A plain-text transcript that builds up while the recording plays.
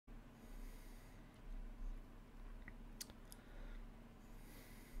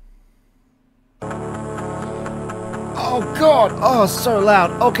Oh god! Oh, so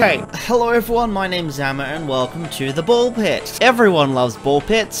loud. Okay. Hello everyone, my name's Szamer and welcome to the ball pit. Everyone loves ball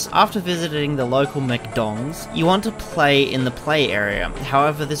pits. After visiting the local McDonald's, you want to play in the play area.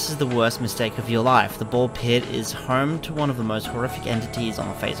 However, this is the worst mistake of your life. The ball pit is home to one of the most horrific entities on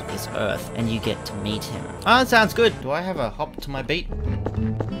the face of this earth, and you get to meet him. Ah, sounds good. Do I have a hop to my beat?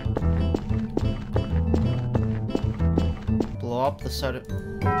 Blow up the soda.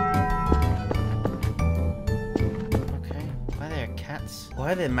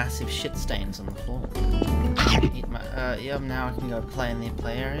 Why are there massive shit stains on the floor? Yeah, now I can go play in the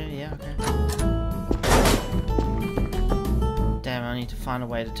play area, yeah, okay. Damn, I need to find a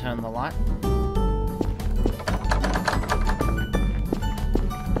way to turn the light.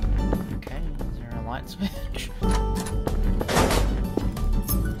 Okay, is there a light switch?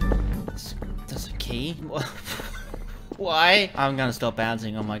 That's a key? Why? I'm gonna stop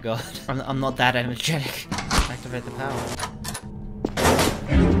bouncing, oh my god. I'm not that energetic. Activate the power.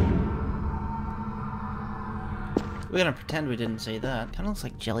 We're gonna pretend we didn't see that. Kinda looks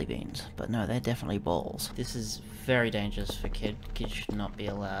like jelly beans, but no, they're definitely balls. This is very dangerous for kids. Kids should not be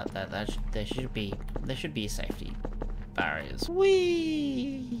allowed. There should be safety barriers.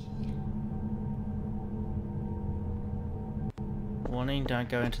 Whee! Warning: don't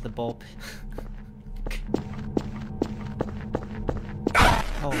go into the ball pit.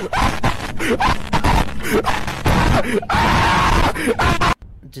 Oh.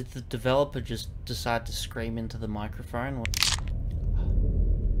 Did the developer just decide to scream into the microphone?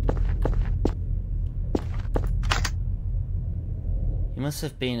 You must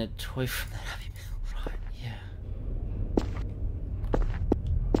have been a toy from that Happy Meal, right? Yeah.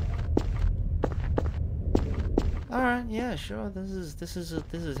 All right, yeah, sure. This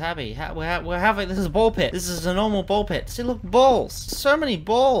is happy. We're having this is a ball pit. This is a normal ball pit. See, look, balls. So many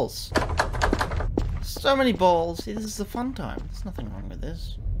balls. So many balls. See, this is a fun time. There's nothing wrong with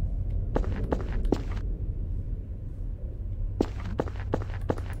this.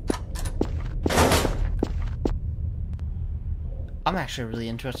 I'm actually really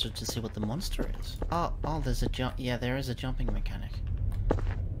interested to see what the monster is. Oh, there's a jump. Yeah, there is a jumping mechanic.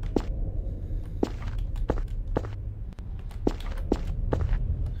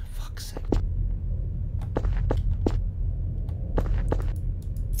 Fuck's sake.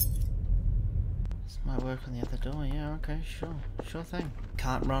 This might work on the other door. Yeah, okay, sure thing.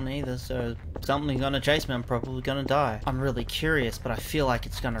 Can't run either, so something's gonna chase me. I'm probably gonna die. I'm really curious, but I feel like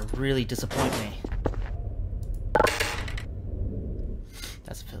it's gonna really disappoint me.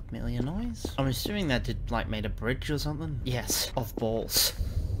 That's a familiar noise. I'm assuming that made a bridge or something? Yes, of balls.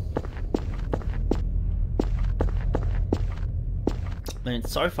 I mean,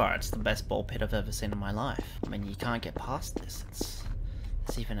 so far it's the best ball pit I've ever seen in my life. I mean, you can't get past this.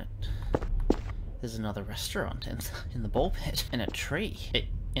 It's even a... There's another restaurant in the ball pit. And a tree.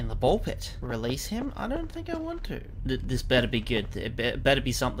 In the ball pit. Release him? I don't think I want to. This better be good. It better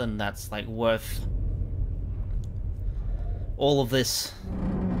be something that's, like, worth... all of this.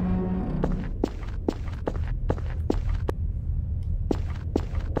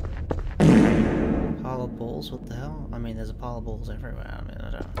 Pile of balls? What the hell? I mean, there's a pile of balls everywhere. I mean, I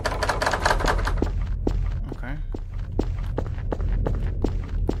don't... Okay.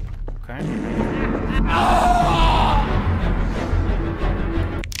 Okay.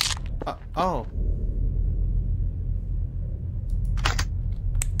 Oh.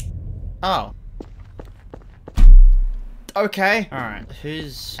 Oh. Okay. Alright.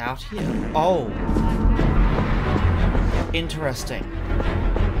 Who's out here? Oh. Interesting.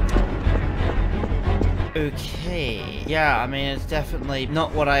 Okay. Yeah, I mean, it's definitely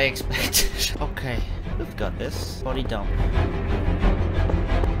not what I expected. Okay. We've got this. Body dump.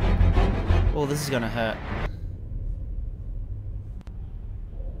 Oh, this is gonna hurt.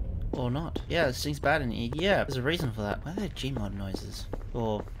 Or not. Yeah, it stinks bad in here. Yeah, there's a reason for that. Why are there Gmod noises?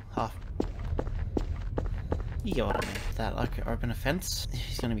 Or half... You get what I mean. That, like, open a fence?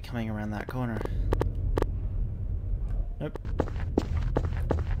 He's gonna be coming around that corner. Nope.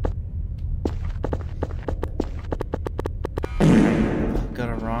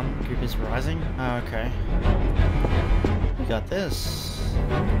 Gotta run. Group is rising. Oh, okay. We got this.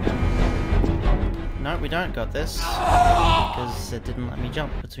 No, we don't got this. Because it didn't let me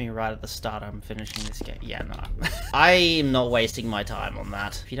jump. Puts me right at the start. I'm finishing this game. Yeah, no. I'm not wasting my time on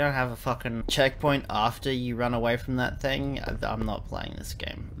that. If you don't have a fucking checkpoint after you run away from that thing, I'm not playing this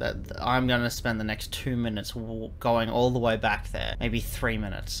game. I'm gonna spend the next 2 minutes going all the way back there. Maybe 3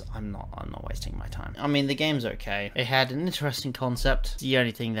 minutes. I'm not wasting my time. I mean, the game's okay. It had an interesting concept. The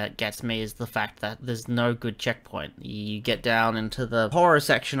only thing that gets me is the fact that there's no good checkpoint. You get down into the horror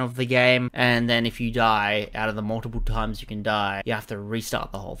section of the game, and then if you you die, out of the multiple times you can die, you have to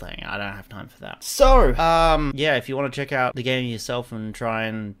restart the whole thing. I don't have time for that. So, yeah, if you want to check out the game yourself and try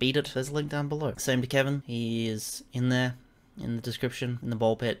and beat it, there's a link down below. Same to Kevin. He is in there. In the description, in the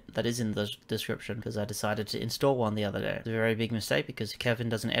ball pit that is in the description, because I decided to install one the other day. It's a very big mistake because Kevin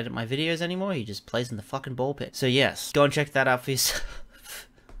doesn't edit my videos anymore, he just plays in the fucking ball pit. So yes, go and check that out for yourself.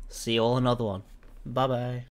 See you all in another one. Bye bye.